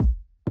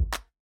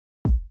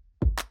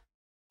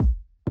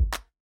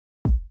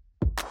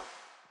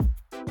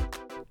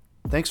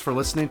Thanks for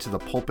listening to the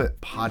Pulpit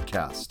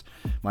Podcast.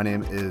 My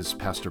name is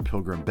Pastor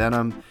Pilgrim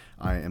Benham.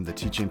 I am the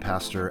teaching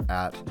pastor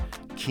at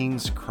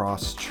King's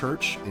Cross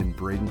Church in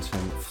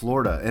Bradenton,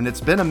 Florida. And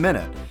it's been a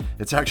minute.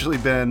 It's actually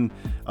been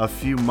a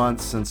few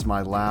months since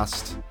my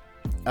last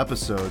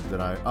episode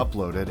that I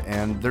uploaded,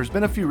 and there's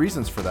been a few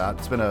reasons for that.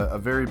 It's been a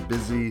very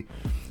busy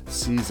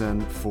season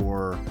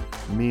for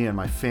me and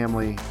my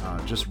family,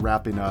 just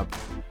wrapping up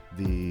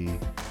the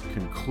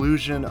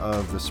conclusion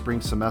of the spring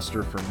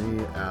semester for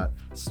me at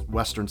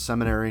Western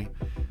Seminary.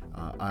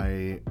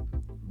 I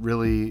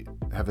really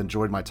have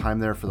enjoyed my time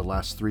there for the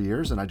last 3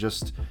 years, and I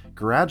just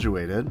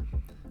graduated.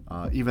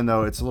 Even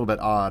though it's a little bit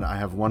odd, I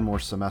have one more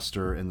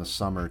semester in the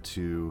summer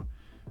to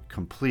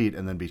complete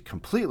and then be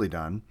completely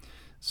done.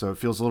 So it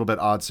feels a little bit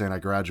odd saying I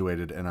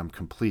graduated and I'm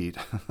complete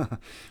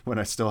when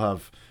I still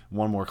have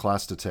one more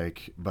class to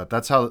take. But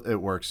that's how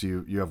it works.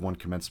 You have one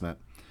commencement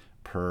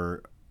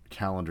per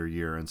calendar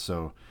year. And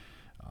so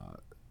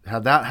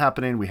had that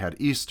happening. We had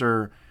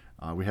Easter.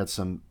 We had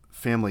some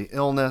family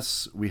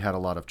illness. We had a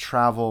lot of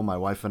travel. My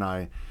wife and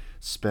I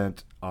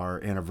spent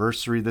our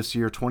anniversary this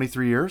year,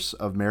 23 years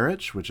of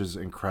marriage, which is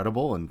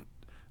incredible and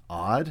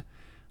odd.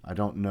 I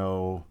don't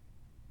know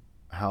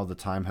how the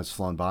time has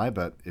flown by,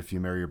 but if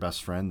you marry your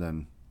best friend,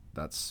 then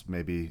that's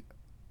maybe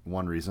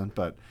one reason.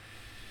 But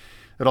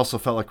it also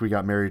felt like we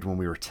got married when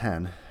we were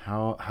 10.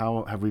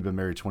 How have we been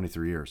married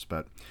 23 years?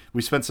 But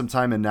we spent some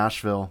time in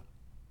Nashville,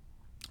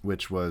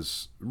 which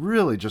was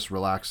really just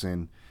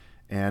relaxing.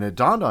 And it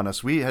dawned on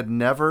us, we had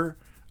never,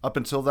 up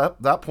until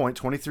that point,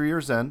 23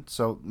 years in,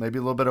 so maybe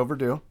a little bit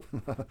overdue.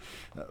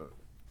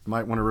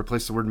 Might want to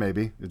replace the word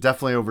maybe.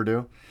 Definitely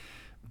overdue.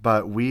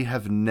 But we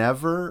have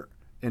never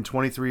in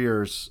 23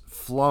 years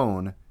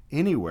flown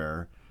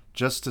anywhere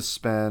just to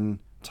spend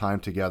time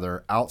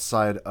together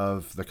outside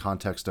of the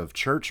context of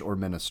church or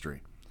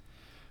ministry.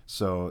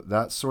 So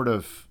that sort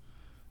of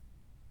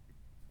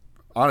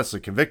honestly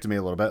convicted me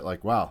a little bit,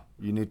 like, wow,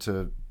 you need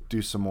to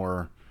do some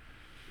more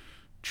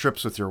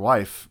trips with your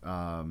wife.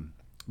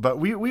 But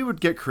we would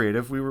get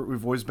creative.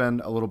 We've always been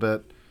a little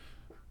bit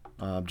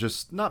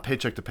just not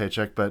paycheck to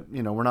paycheck, but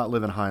we're not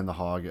living high in the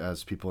hog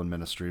as people in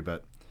ministry,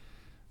 but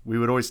we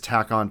would always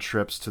tack on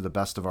trips to the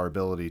best of our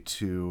ability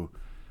to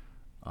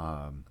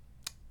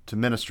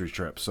ministry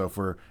trips. So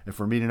if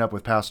we're meeting up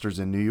with pastors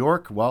in New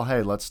York, well,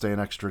 hey, let's stay an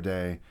extra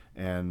day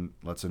and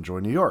let's enjoy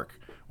New York.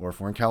 Or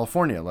if we're in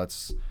California,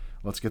 let's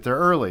get there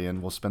early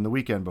and we'll spend the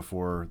weekend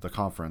before the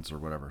conference or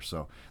whatever.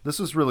 So this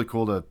was really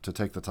cool to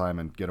take the time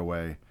and get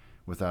away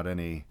without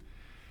any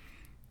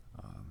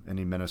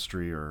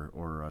ministry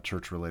or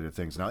church related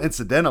things. Now,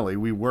 incidentally,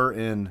 we were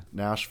in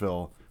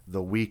Nashville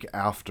the week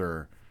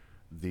after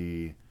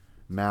the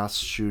mass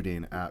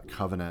shooting at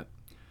Covenant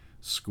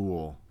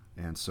School.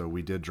 And so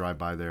we did drive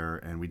by there,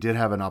 and we did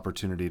have an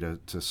opportunity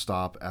to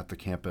stop at the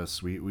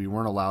campus. We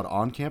weren't allowed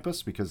on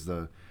campus because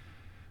the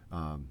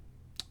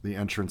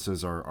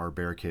entrances are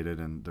barricaded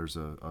and there's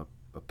a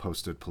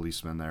posted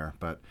policeman there.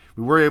 But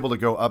we were able to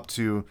go up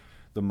to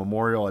the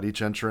memorial at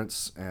each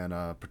entrance, and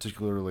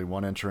particularly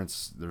one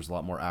entrance, there's a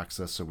lot more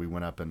access. So we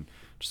went up and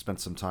just spent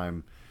some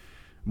time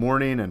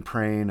mourning and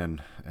praying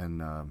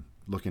and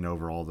looking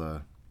over all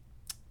the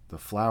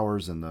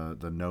flowers and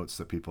the notes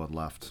that people had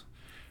left.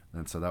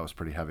 And so that was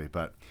pretty heavy.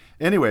 But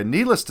anyway,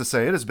 needless to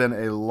say, it has been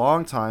a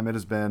long time. It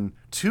has been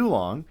too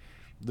long.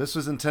 This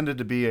was intended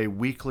to be a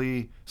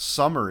weekly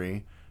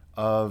summary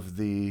of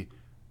the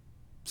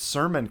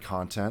sermon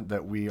content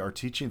that we are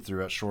teaching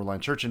through at Shoreline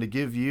Church, and to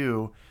give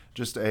you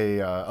just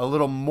a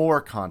little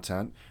more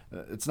content.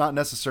 It's not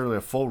necessarily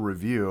a full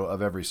review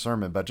of every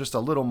sermon, but just a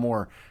little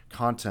more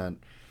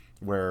content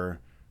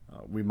where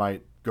we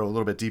might go a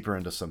little bit deeper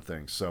into some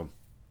things. So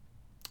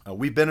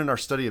we've been in our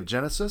study of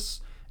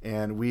Genesis,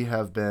 and we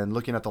have been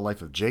looking at the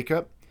life of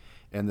Jacob.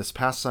 And this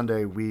past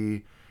Sunday,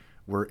 we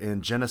were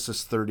in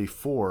Genesis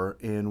 34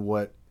 in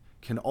what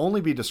can only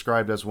be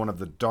described as one of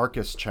the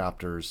darkest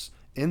chapters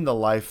in the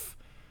life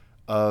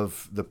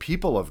of the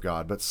people of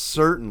God, but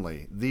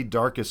certainly the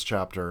darkest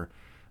chapter,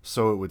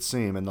 so it would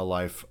seem, in the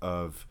life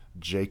of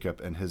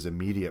Jacob and his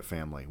immediate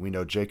family. We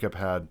know Jacob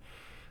had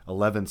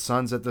 11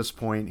 sons at this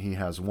point. He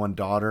has one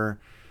daughter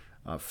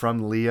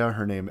from Leah.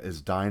 Her name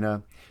is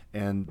Dinah.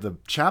 And the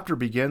chapter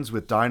begins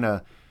with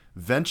Dinah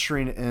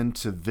venturing in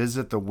to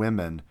visit the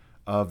women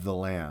of the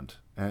land.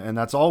 And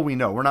that's all we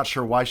know. We're not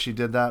sure why she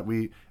did that.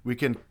 We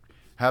can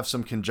have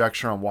some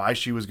conjecture on why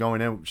she was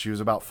going in. She was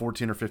about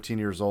 14 or 15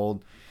 years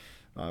old.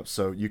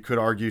 So you could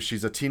argue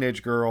she's a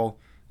teenage girl.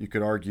 You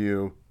could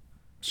argue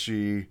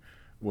she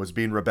was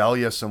being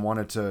rebellious and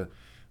wanted to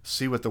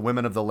see what the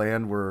women of the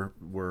land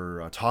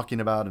were talking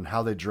about and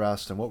how they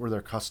dressed and what were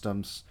their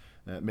customs.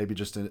 Maybe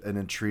just an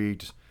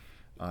intrigued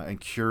and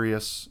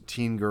curious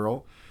teen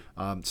girl.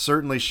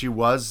 Certainly, she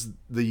was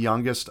the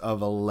youngest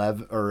of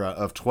 11 or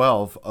of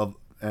 12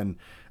 and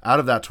out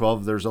of that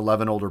 12, there's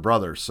 11 older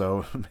brothers.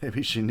 So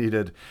maybe she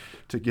needed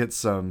to get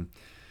some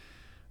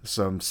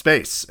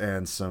space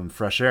and some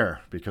fresh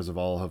air because of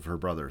all of her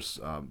brothers.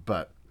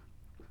 But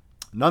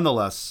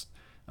nonetheless,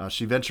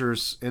 She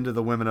ventures into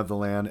the women of the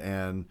land,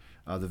 and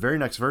the very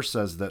next verse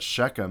says that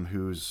Shechem,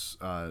 whose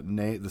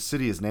the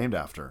city is named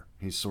after,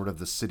 he's sort of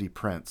the city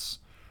prince.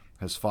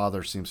 His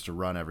father seems to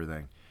run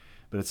everything.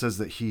 But it says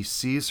that he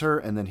sees her,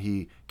 and then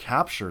he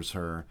captures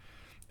her,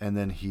 and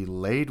then he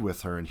laid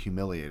with her and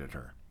humiliated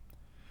her.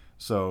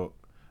 So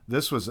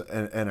this was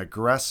an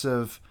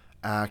aggressive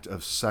act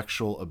of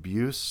sexual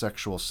abuse,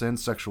 sexual sin,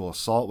 sexual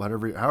assault,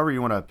 however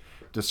you want to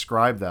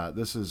describe that.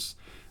 This is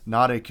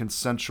not a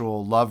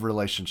consensual love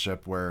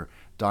relationship where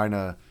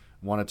Dinah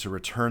wanted to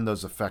return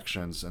those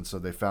affections, and so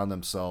they found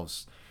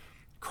themselves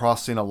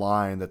crossing a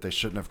line that they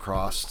shouldn't have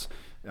crossed,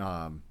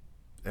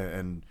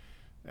 and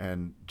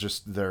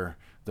just their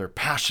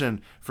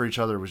passion for each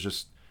other was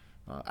just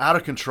out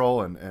of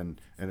control,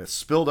 and it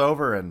spilled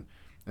over, and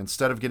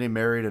instead of getting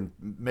married and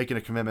making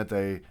a commitment,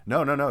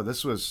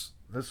 this was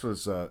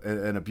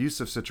an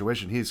abusive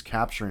situation. He's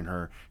capturing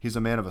her. He's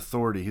a man of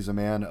authority. He's a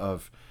man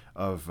of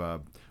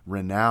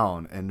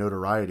renown and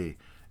notoriety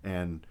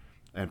and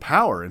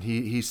power, and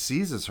he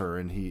seizes her,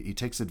 and he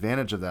takes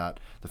advantage of that.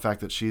 The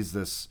fact that she's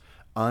this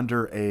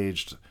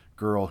underaged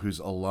girl who's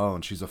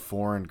alone. She's a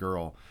foreign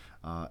girl,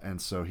 and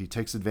so he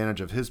takes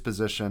advantage of his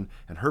position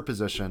and her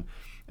position,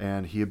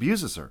 and he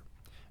abuses her.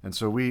 And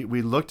so we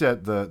looked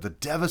at the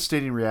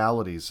devastating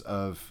realities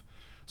of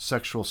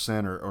sexual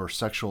sin or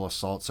sexual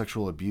assault,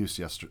 sexual abuse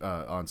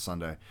on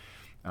Sunday,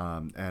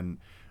 and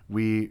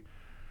we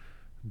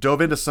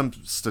dove into some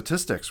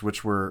statistics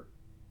which were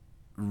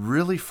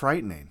really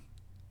frightening.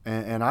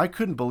 And I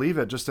couldn't believe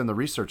it just in the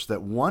research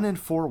that 1 in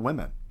 4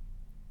 women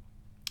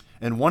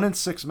and 1 in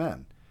 6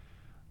 men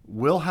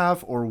will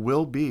have or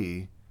will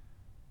be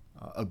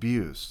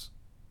abused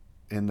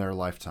in their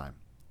lifetime.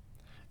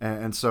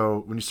 And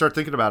so when you start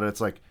thinking about it, it's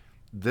like,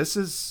 this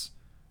is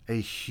a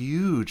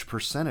huge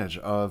percentage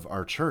of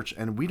our church,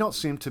 and we don't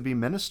seem to be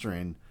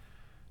ministering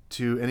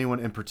to anyone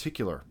in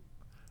particular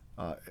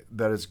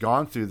that has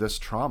gone through this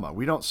trauma.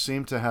 We don't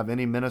seem to have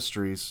any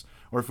ministries,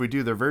 or if we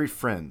do, they're very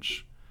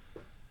fringe.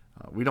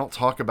 We don't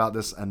talk about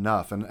this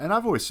enough. And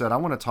I've always said I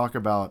want to talk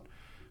about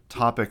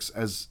topics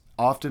as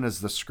often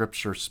as the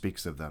scripture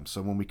speaks of them.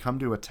 So when we come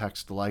to a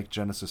text like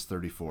Genesis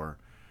 34,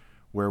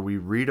 where we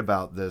read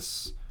about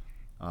this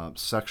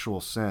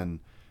sexual sin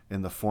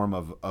in the form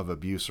of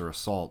abuse or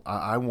assault,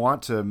 I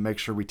want to make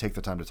sure we take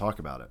the time to talk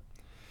about it.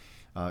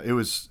 It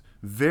was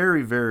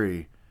very,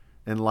 very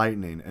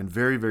enlightening and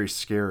very, very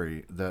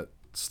scary that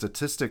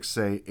statistics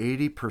say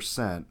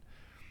 80%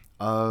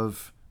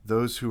 of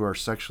those who are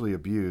sexually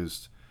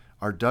abused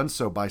are done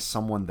so by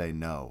someone they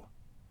know.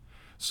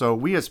 So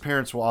we as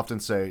parents will often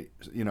say,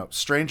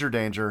 stranger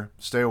danger,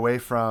 stay away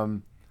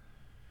from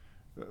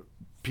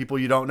people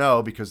you don't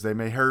know because they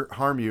may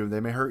harm you,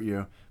 they may hurt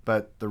you.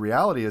 But the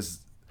reality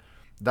is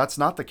that's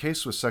not the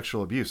case with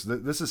sexual abuse.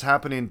 This is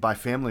happening by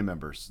family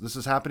members. This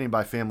is happening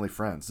by family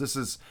friends. This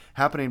is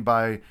happening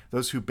by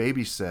those who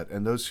babysit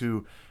and those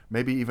who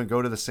maybe even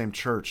go to the same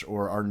church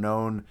or are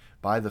known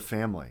by the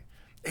family.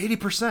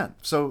 80%.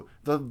 So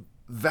the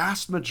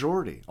vast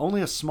majority,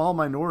 only a small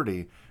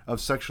minority of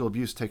sexual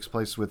abuse takes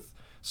place with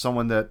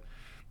someone that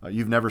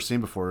you've never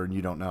seen before and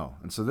you don't know.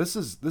 And so this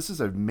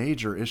is a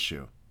major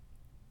issue.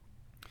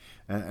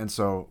 And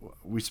so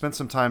we spent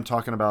some time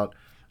talking about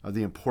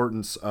the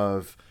importance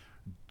of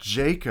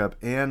Jacob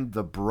and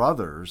the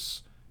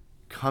brothers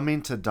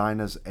coming to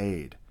Dinah's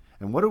aid.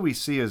 And what do we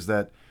see is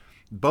that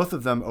both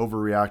of them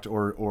overreact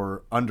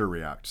or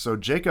underreact. So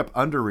Jacob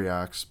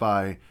underreacts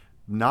by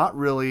not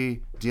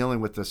really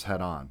dealing with this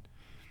head on.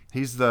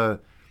 He's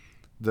the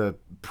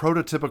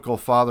prototypical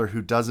father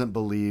who doesn't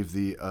believe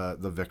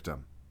the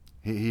victim.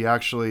 He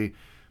actually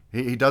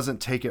doesn't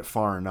take it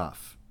far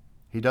enough.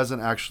 He doesn't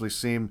actually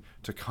seem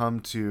to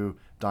come to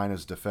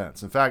Dinah's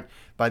defense. In fact,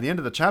 by the end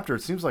of the chapter,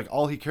 it seems like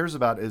all he cares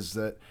about is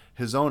that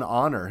his own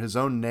honor, his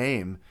own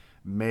name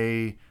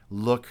may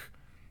look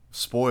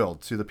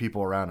spoiled to the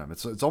people around him.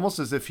 It's almost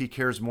as if he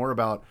cares more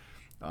about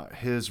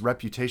his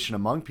reputation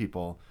among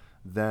people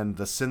than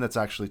the sin that's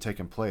actually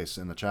taken place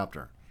in the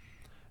chapter.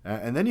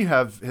 And then you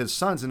have his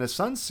sons, and his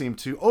sons seem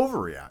to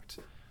overreact.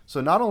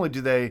 So not only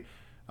do they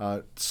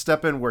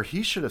step in where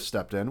he should have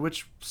stepped in,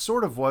 which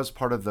sort of was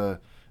part of the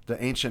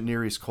ancient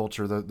Near East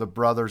culture, the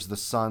brothers, the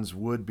sons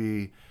would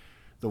be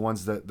the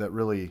ones that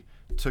really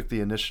took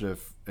the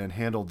initiative and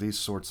handled these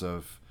sorts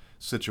of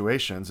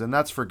situations. And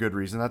that's for good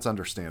reason. That's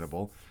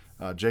understandable.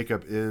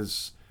 Jacob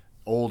is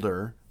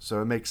older,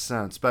 so it makes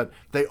sense. But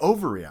they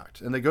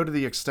overreact, and they go to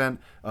the extent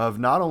of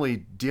not only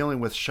dealing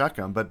with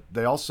Shechem, but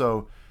they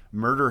also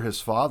murder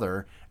his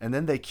father, and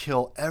then they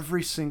kill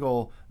every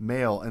single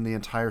male in the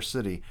entire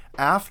city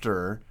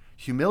after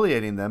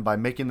humiliating them by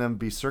making them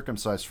be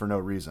circumcised for no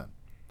reason.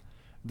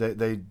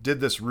 They did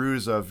this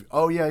ruse of,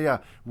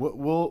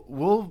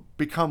 we'll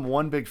become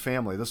one big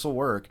family. This will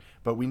work,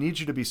 but we need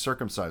you to be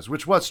circumcised,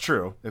 which was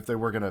true. If they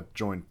were going to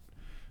join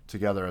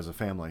together as a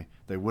family,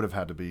 they would have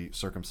had to be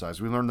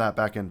circumcised. We learned that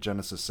back in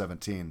Genesis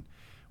 17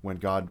 when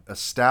God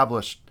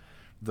established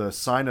the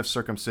sign of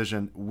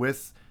circumcision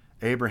with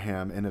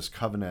Abraham in his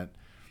covenant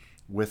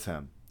with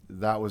him.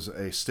 that was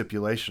a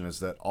stipulation, is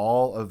that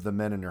all of the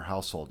men in your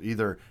household,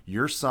 either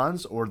your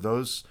sons or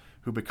those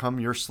who become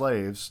your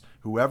slaves,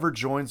 whoever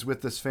joins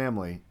with this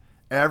family,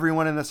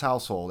 everyone in this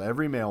household,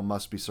 every male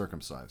must be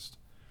circumcised.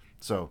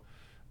 So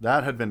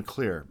that had been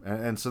clear.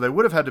 And so they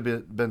would have had to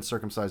been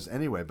circumcised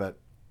anyway, but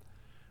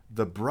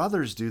the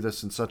brothers do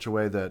this in such a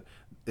way that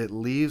it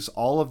leaves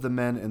all of the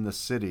men in the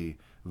city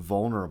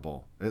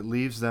vulnerable. It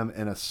leaves them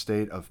in a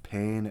state of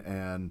pain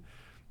and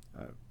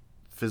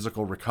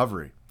physical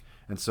recovery.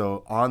 And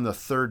so on the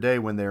third day,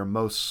 when they are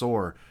most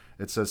sore,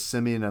 it says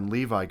Simeon and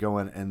Levi go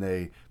in and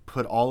they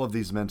put all of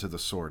these men to the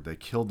sword. They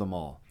killed them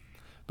all.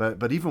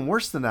 But even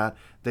worse than that,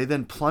 they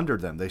then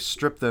plundered them. They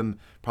stripped them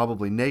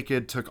probably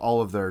naked, took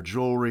all of their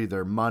jewelry,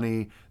 their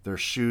money, their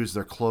shoes,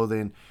 their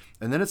clothing.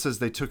 And then it says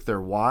they took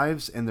their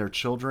wives and their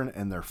children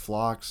and their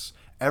flocks,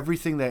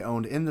 everything they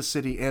owned in the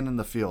city and in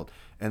the field,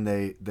 and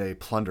they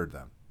plundered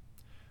them.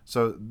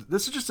 So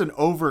this is just an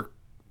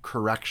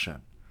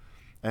overcorrection.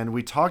 And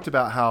we talked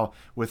about how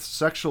with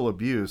sexual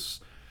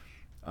abuse,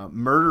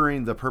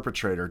 murdering the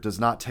perpetrator does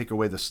not take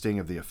away the sting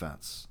of the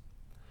offense.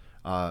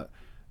 A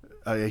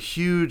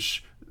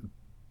huge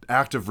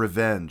act of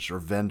revenge or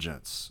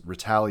vengeance,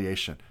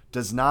 retaliation,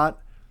 does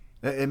not,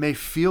 it may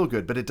feel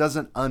good, but it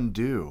doesn't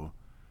undo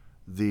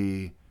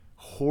the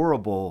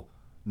horrible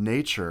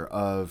nature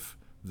of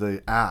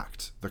the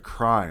act, the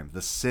crime,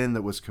 the sin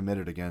that was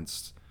committed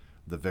against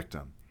the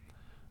victim.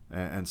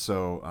 And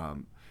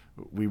so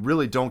we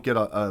really don't get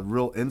a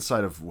real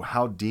insight of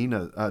how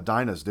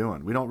Dinah's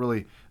doing. We don't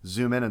really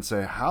zoom in and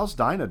say, how's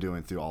Dinah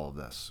doing through all of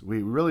this?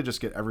 We really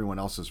just get everyone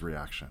else's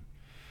reaction.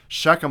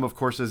 Shechem, of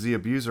course, as the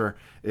abuser,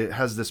 it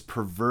has this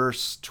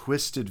perverse,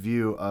 twisted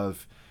view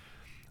of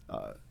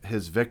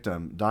his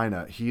victim,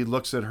 Dinah. He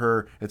looks at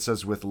her, it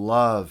says, with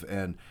love,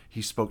 and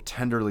he spoke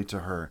tenderly to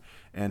her,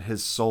 and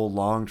his soul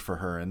longed for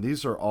her. And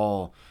these are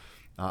all,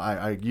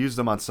 I use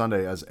them on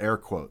Sunday as air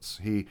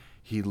quotes.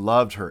 He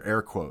loved her,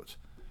 air quote,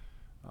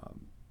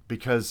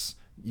 because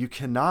you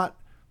cannot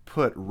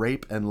put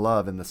rape and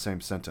love in the same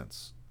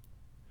sentence.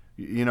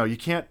 You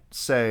can't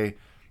say,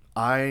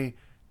 I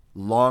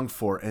long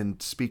for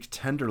and speak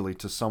tenderly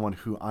to someone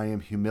who I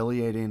am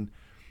humiliating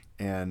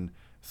and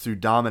through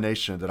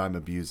domination that I'm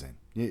abusing.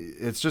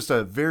 It's just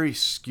a very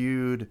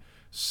skewed,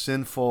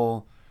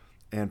 sinful,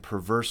 and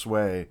perverse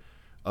way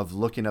of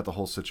looking at the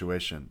whole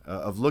situation,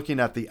 of looking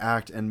at the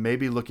act and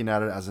maybe looking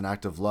at it as an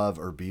act of love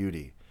or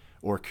beauty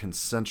or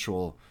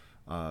consensual,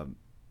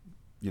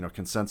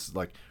 consent,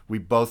 like we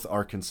both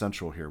are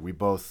consensual here. We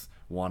both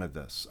wanted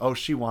this. Oh,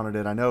 she wanted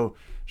it. I know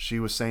she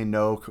was saying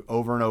no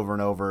over and over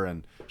and over,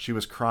 and she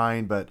was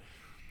crying, but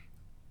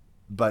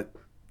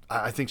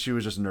I think she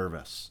was just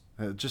nervous.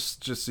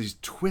 Just these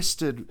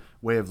twisted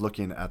way of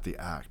looking at the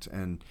act.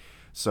 And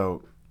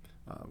so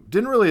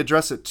didn't really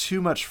address it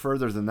too much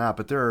further than that,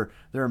 but there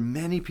are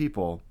many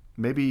people,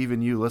 maybe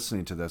even you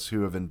listening to this,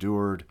 who have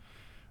endured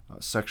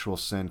sexual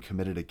sin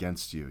committed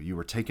against you. You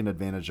were taken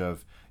advantage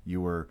of.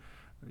 You were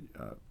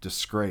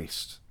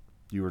disgraced.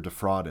 You were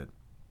defrauded.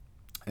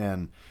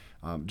 And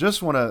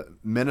just want to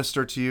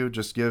minister to you,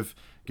 just give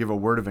a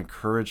word of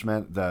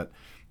encouragement that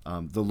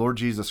the Lord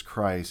Jesus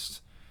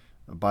Christ,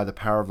 by the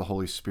power of the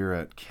Holy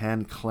Spirit,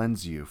 can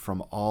cleanse you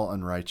from all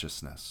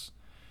unrighteousness.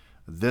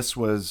 This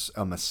was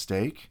a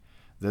mistake.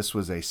 This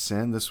was a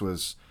sin. This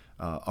was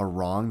a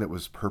wrong that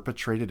was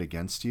perpetrated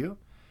against you.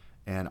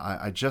 And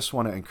I just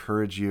want to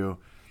encourage you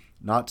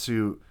not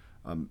to,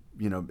 and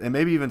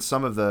maybe even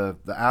some of the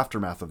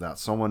aftermath of that.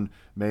 Someone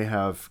may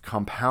have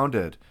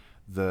compounded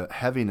the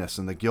heaviness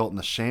and the guilt and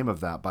the shame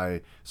of that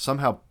by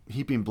somehow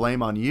heaping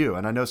blame on you.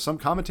 And I know some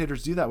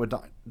commentators do that with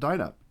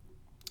Dinah.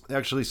 They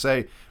actually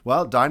say,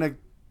 well, Dinah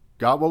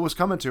got what was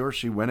coming to her.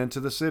 She went into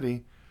the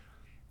city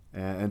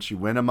and she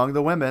went among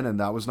the women, and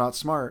that was not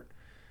smart.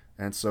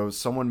 And so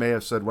someone may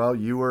have said, well,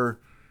 you were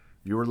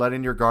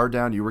letting your guard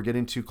down. You were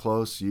getting too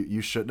close.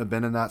 You shouldn't have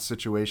been in that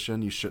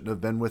situation. You shouldn't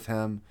have been with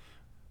him.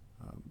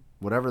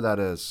 Whatever that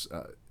is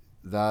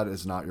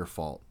not your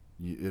fault.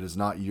 It is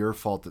not your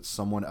fault that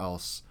someone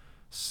else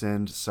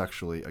sinned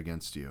sexually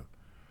against you.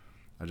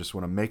 I just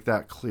want to make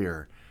that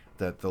clear,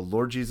 that the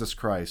Lord Jesus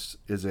Christ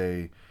is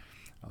an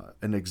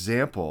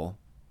example,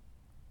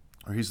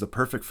 or he's the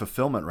perfect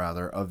fulfillment,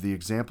 rather, of the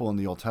example in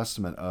the Old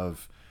Testament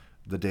of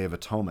the Day of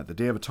Atonement. The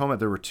Day of Atonement,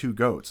 there were two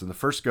goats, and the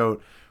first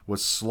goat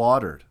was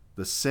slaughtered.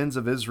 The sins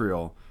of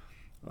Israel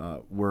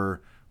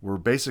were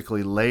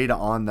basically laid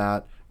on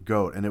that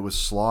goat, and it was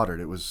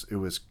slaughtered. It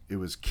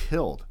was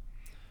killed.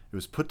 It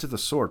was put to the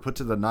sword, put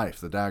to the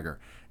knife, the dagger,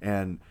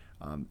 and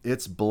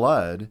its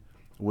blood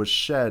was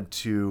shed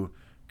to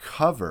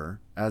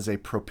cover, as a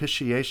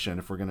propitiation,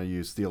 if we're going to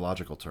use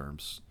theological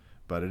terms,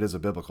 but it is a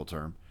biblical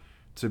term,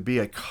 to be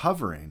a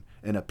covering,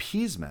 an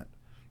appeasement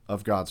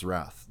of God's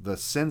wrath, the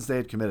sins they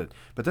had committed.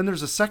 But then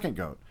there's a second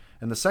goat,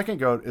 and the second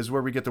goat is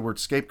where we get the word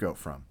scapegoat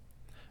from.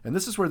 And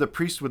this is where the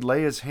priest would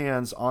lay his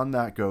hands on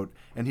that goat,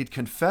 and he'd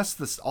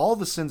confess all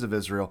the sins of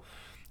Israel,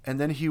 and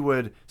then he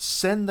would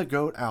send the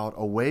goat out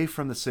away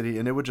from the city,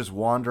 and it would just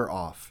wander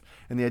off.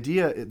 And the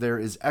idea there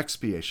is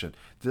expiation,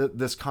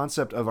 this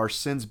concept of our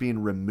sins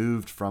being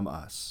removed from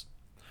us.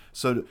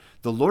 So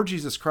the Lord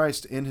Jesus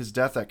Christ, in his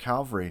death at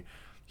Calvary,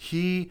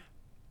 he,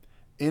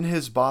 in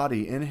his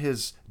body, in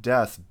his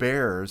death,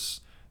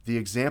 bears the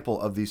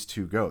example of these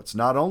two goats.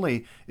 Not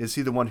only is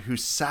he the one who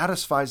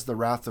satisfies the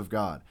wrath of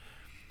God,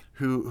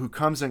 who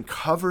comes and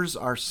covers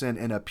our sin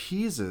and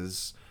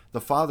appeases the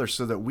Father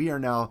so that we are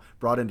now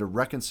brought into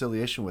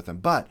reconciliation with him,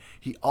 but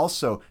he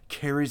also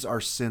carries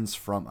our sins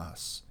from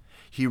us.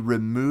 He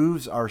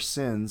removes our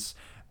sins,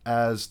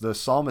 as the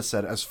psalmist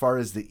said, as far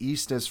as the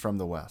east is from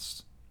the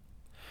west.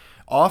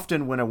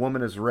 Often when a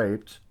woman is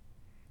raped,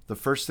 the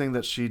first thing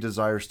that she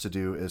desires to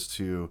do is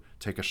to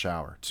take a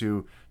shower,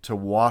 to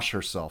wash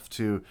herself,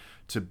 to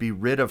be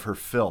rid of her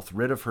filth,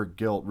 rid of her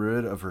guilt,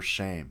 rid of her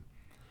shame,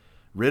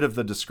 rid of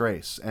the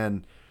disgrace.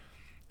 And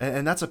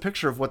that's a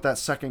picture of what that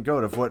second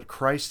goat, of what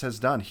Christ has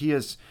done. He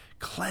has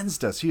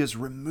cleansed us. He has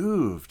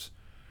removed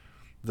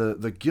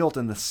the guilt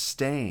and the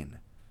stain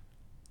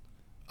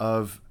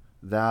of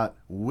that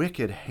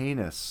wicked,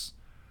 heinous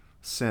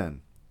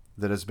sin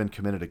that has been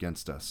committed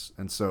against us.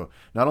 And so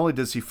not only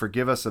does he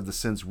forgive us of the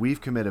sins we've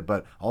committed,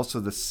 but also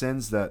the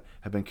sins that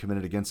have been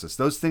committed against us,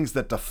 those things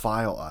that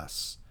defile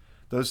us,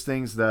 those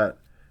things that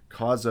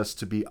cause us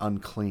to be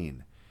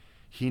unclean.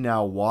 He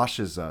now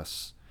washes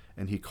us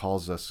and he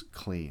calls us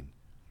clean.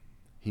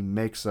 He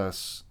makes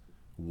us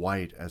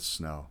white as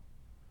snow.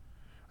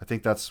 I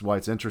think that's why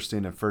it's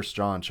interesting in 1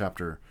 John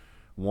chapter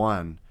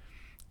 1,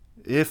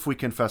 if we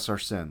confess our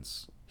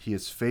sins, he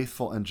is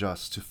faithful and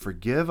just to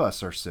forgive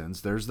us our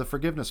sins. There's the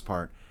forgiveness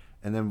part.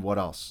 And then what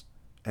else?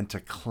 And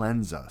to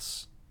cleanse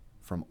us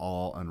from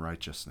all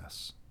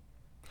unrighteousness.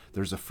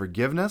 There's a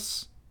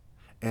forgiveness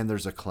and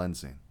there's a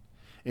cleansing.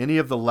 Any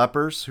of the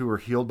lepers who were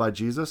healed by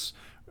Jesus,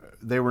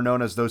 they were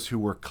known as those who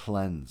were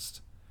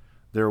cleansed.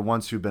 They're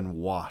ones who've been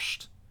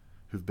washed,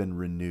 who've been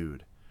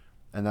renewed.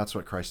 And that's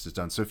what Christ has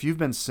done. So if you've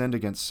been sinned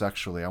against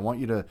sexually, I want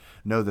you to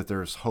know that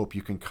there is hope.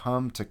 You can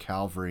come to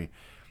Calvary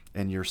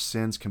and your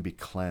sins can be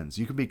cleansed.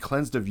 You can be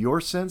cleansed of your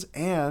sins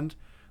and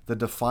the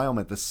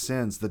defilement, the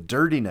sins, the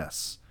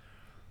dirtiness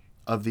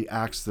of the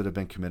acts that have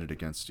been committed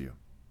against you.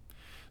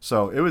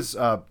 So it was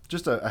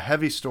just a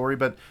heavy story,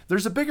 but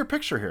there's a bigger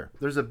picture here.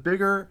 There's a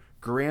bigger,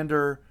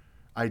 grander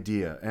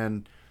idea.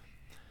 And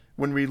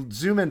when we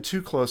zoom in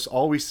too close,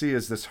 all we see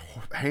is this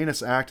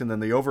heinous act and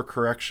then the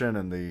overcorrection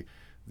and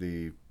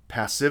the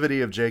passivity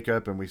of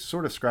Jacob, and we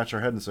sort of scratch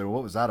our head and say, well,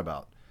 what was that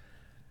about?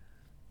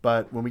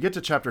 But when we get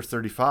to chapter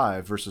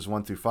 35, verses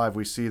 1 through 5,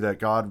 we see that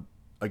God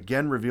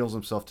again reveals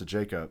himself to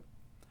Jacob.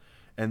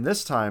 And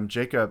this time,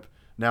 Jacob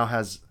now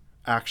has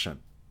action.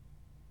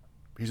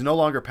 He's no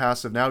longer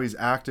passive. Now he's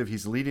active.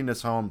 He's leading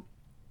his home.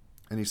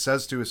 And he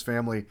says to his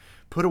family,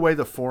 put away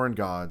the foreign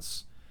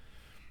gods.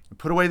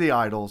 Put away the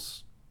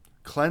idols.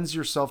 Cleanse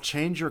yourself.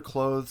 Change your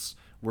clothes.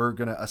 We're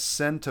going to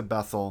ascend to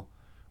Bethel,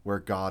 where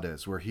God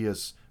is, where he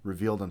has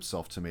revealed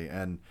himself to me.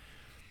 And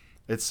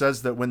it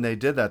says that when they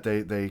did that,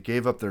 they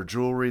gave up their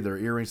jewelry, their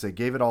earrings, they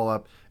gave it all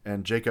up,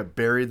 and Jacob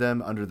buried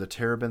them under the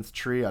terebinth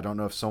tree. I don't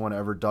know if someone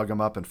ever dug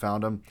them up and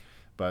found them,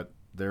 but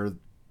they're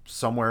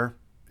somewhere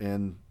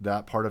in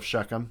that part of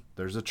Shechem.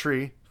 There's a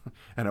tree,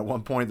 and at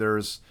one point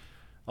there's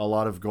a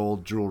lot of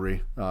gold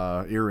jewelry,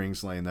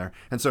 earrings laying there.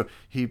 And so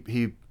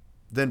he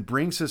then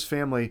brings his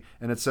family,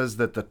 and it says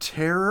that the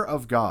terror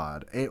of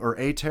God,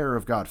 a terror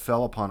of God,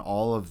 fell upon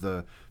all of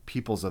the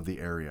peoples of the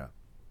area.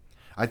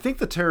 I think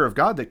the terror of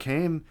God that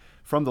came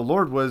from the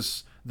Lord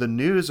was the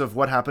news of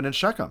what happened in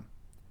Shechem.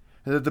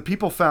 And that the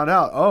people found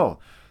out, oh,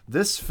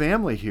 this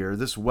family here,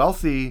 this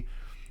wealthy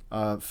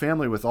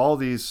family with all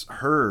these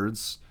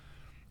herds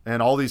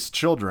and all these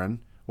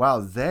children, wow,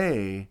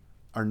 they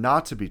are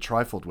not to be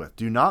trifled with.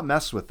 Do not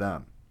mess with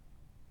them.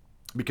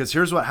 Because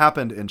here's what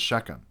happened in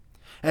Shechem.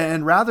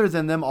 And rather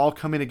than them all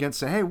coming against,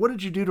 saying, hey, what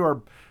did you do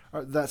to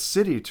that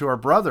city, to our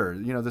brother,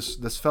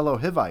 this fellow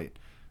Hivite,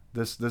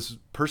 this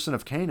person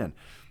of Canaan?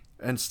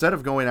 Instead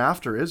of going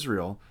after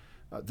Israel,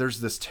 there's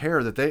this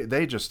terror that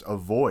they just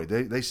avoid.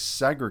 They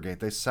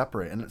segregate, they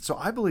separate. And so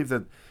I believe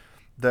that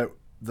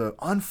the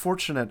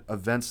unfortunate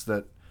events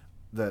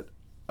that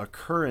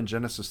occur in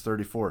Genesis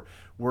 34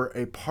 were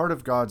a part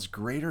of God's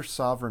greater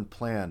sovereign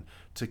plan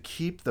to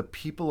keep the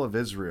people of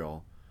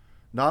Israel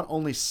not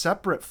only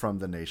separate from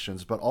the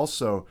nations, but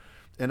also,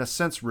 in a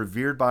sense,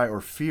 revered by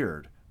or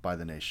feared by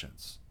the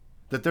nations.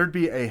 That there'd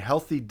be a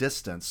healthy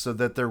distance so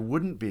that there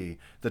wouldn't be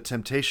the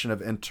temptation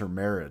of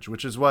intermarriage,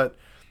 which is what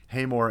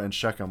Hamor and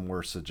Shechem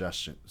were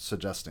suggesting.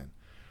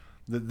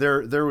 That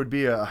there would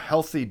be a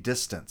healthy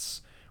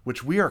distance,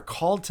 which we are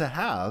called to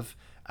have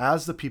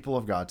as the people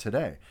of God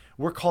today.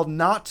 We're called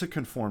not to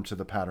conform to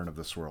the pattern of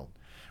this world.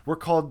 We're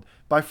called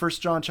by 1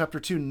 John chapter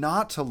 2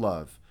 not to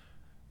love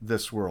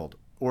this world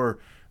or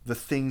the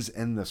things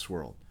in this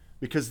world.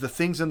 Because the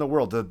things in the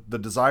world, the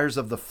desires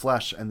of the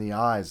flesh and the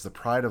eyes, the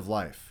pride of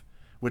life,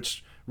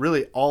 which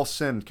really all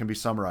sin can be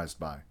summarized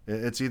by.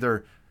 It's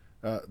either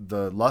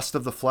the lust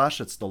of the flesh,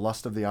 it's the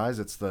lust of the eyes,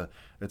 it's the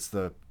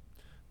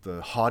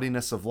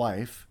haughtiness of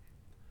life,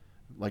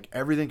 Like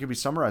everything can be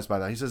summarized by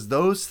that. He says,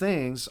 those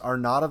things are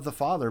not of the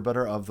Father, but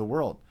are of the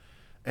world.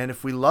 And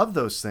if we love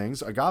those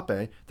things,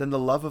 agape, then the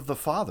love of the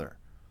Father,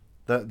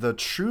 the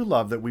true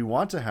love that we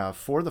want to have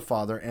for the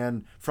Father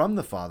and from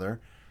the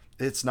Father,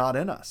 it's not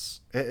in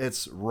us.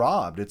 It's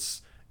robbed.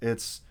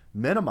 It's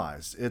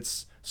minimized.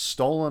 It's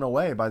stolen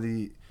away by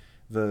the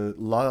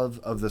love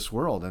of this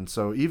world. And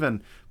so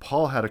even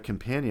Paul had a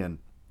companion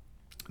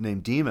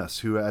named Demas,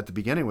 who at the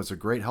beginning was a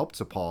great help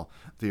to Paul,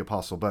 the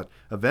apostle. But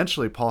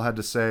eventually Paul had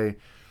to say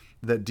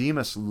that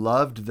Demas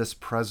loved this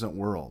present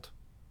world,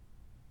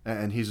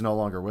 and he's no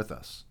longer with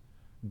us.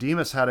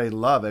 Demas had a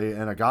love,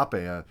 an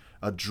agape,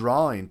 a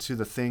drawing to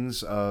the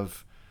things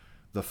of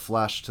the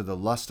flesh, to the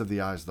lust of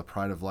the eyes, the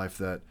pride of life,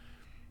 that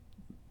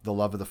the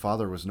love of the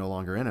Father was no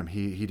longer in him.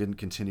 He didn't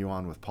continue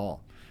on with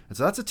Paul. And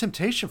so that's a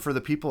temptation for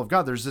the people of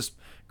God. There's this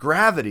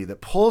gravity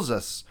that pulls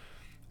us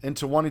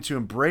into wanting to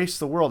embrace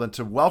the world and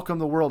to welcome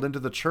the world into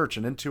the church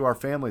and into our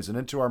families and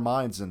into our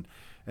minds and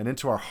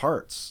into our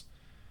hearts.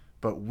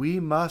 But we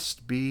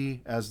must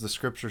be, as the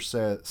scripture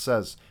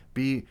says,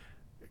 be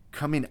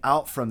coming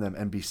out from them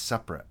and be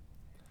separate.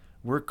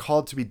 We're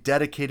called to be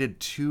dedicated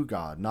to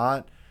God,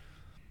 not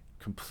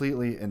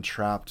completely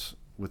entrapped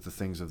with the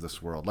things of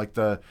this world. Like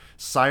the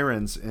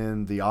sirens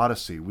in the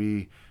Odyssey,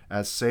 we,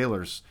 as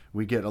sailors,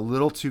 we get a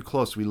little too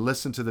close. We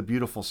listen to the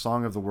beautiful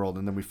song of the world,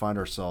 and then we find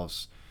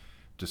ourselves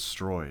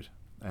destroyed.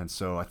 And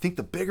so I think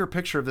the bigger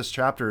picture of this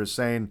chapter is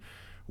saying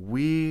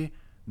we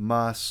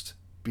must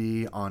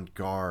be on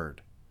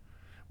guard.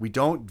 We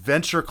don't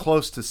venture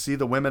close to see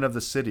the women of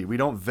the city. We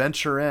don't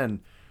venture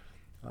in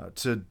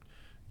to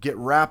get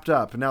wrapped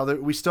up. Now,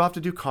 we still have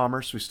to do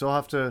commerce. We still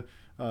have to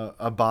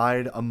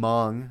abide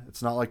among.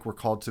 It's not like we're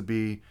called to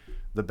be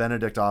the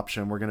Benedict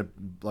option. We're going to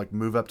like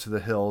move up to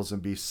the hills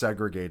and be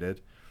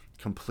segregated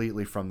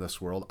completely from this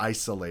world,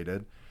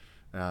 isolated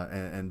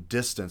and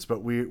distanced.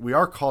 But we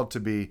are called to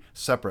be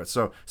separate.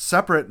 So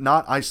separate,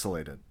 not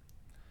isolated.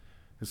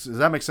 Does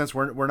that make sense?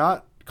 We're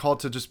not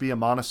called to just be a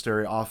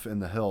monastery off in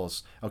the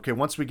hills. Okay,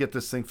 once we get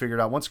this thing figured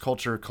out, once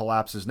culture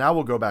collapses, now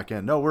we'll go back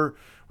in. No, we're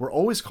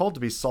always called to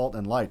be salt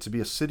and light, to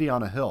be a city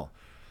on a hill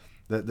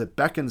that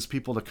beckons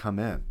people to come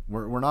in.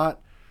 We're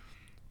not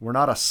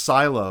a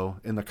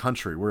silo in the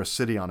country. We're a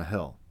city on a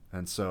hill.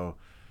 And so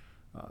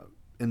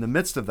in the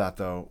midst of that,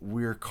 though,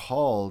 we're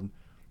called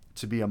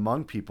to be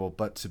among people,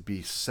 but to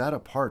be set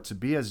apart, to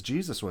be as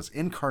Jesus was,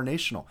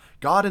 incarnational,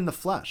 God in the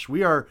flesh.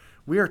 We are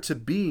to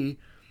be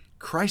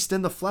Christ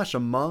in the flesh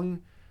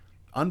among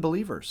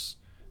unbelievers.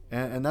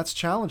 And that's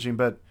challenging,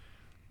 but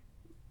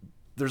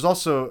there's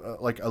also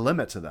like a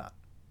limit to that.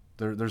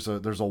 There's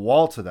a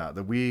wall to that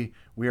we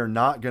are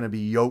not going to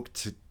be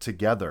yoked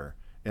together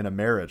in a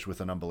marriage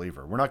with an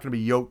unbeliever. We're not going to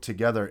be yoked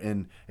together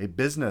in a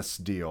business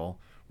deal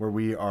where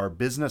we are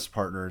business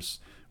partners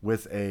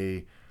with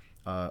a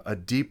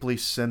deeply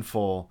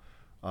sinful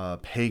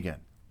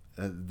pagan.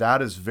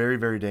 That is very,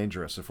 very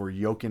dangerous if we're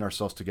yoking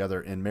ourselves together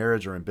in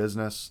marriage or in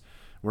business.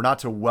 We're not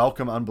to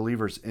welcome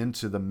unbelievers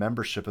into the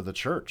membership of the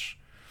church.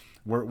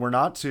 We're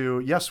not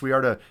to, yes, we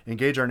are to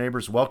engage our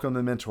neighbors, welcome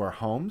them into our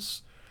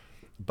homes,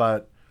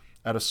 but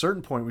at a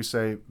certain point we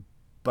say,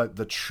 but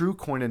the true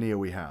koinonia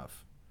we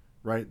have,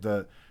 right?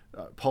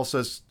 Paul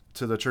says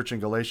to the church in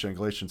Galatia, in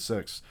Galatians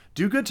 6,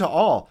 do good to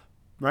all,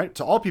 right?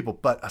 To all people,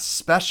 but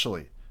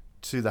especially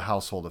to the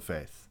household of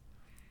faith.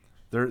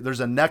 There's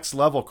a next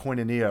level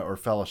koinonia or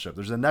fellowship.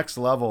 There's a next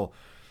level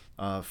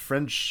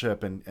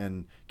friendship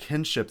and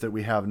kinship that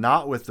we have,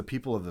 not with the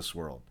people of this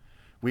world.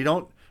 We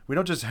don't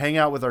just hang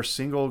out with our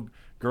single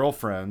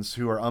girlfriends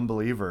who are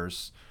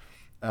unbelievers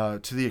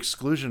to the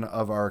exclusion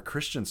of our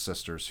Christian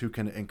sisters who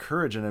can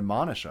encourage and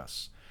admonish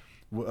us.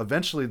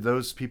 Eventually,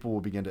 those people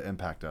will begin to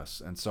impact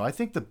us. And so I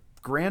think the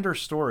grander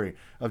story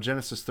of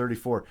Genesis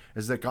 34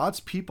 is that God's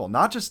people,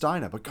 not just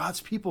Dinah, but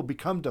God's people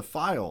become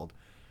defiled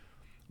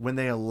when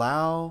they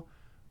allow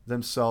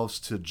themselves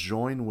to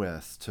join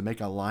with, to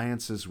make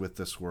alliances with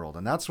this world.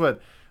 And that's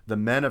what the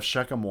men of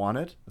Shechem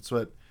wanted. That's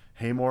what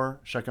Hamor,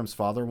 Shechem's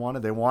father,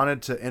 wanted. They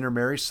wanted to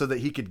intermarry so that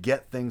he could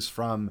get things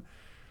from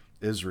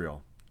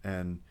Israel.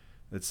 And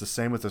it's the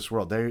same with this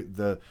world.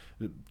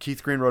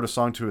 Keith Green wrote a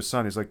song to his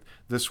son. He's like,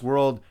 this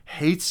world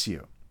hates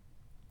you.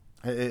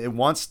 It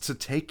wants to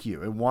take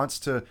you. It wants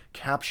to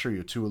capture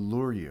you, to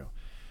allure you.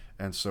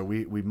 And so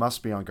we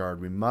must be on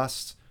guard. We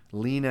must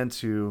lean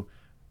into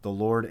the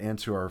Lord and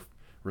to our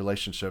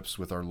relationships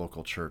with our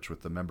local church,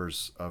 with the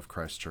members of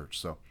Christ Church.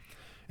 So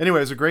anyway,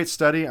 it was a great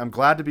study. I'm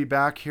glad to be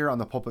back here on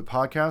the Pulpit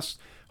Podcast.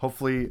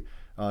 Hopefully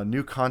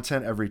new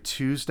content every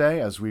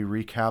Tuesday as we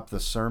recap the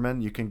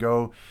sermon. You can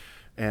go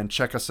and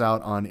check us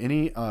out on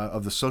any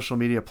of the social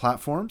media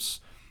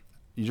platforms.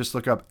 You just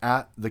look up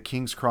at the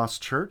King's Cross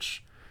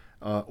Church,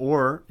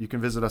 or you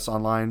can visit us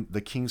online,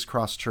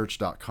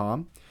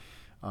 thekingscrosschurch.com.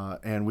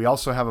 And we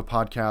also have a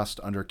podcast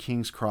under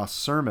King's Cross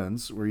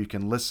Sermons where you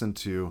can listen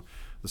to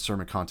the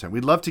sermon content.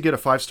 We'd love to get a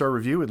 5-star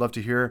review. We'd love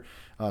to hear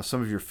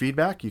some of your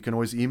feedback. You can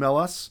always email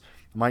us.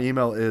 My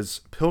email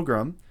is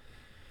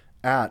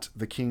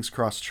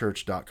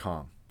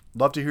pilgrim@thekingscrosschurch.com.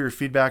 love to hear your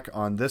feedback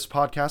on this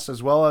podcast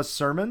as well as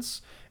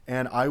sermons.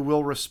 And I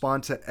will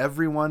respond to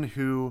everyone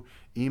who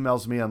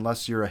emails me,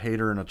 unless you're a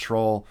hater and a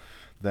troll,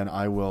 then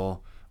I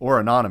will, or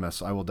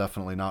anonymous, I will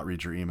definitely not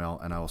read your email,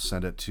 and I will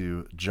send it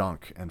to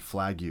junk and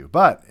flag you.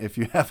 But if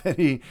you have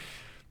any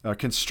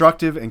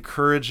constructive,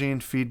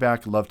 encouraging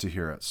feedback, love to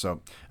hear it.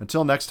 So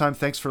until next time,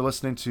 thanks for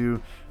listening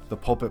to the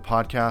Pulpit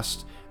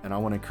Podcast, and I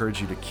want to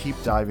encourage you to keep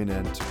diving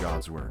into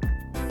God's Word.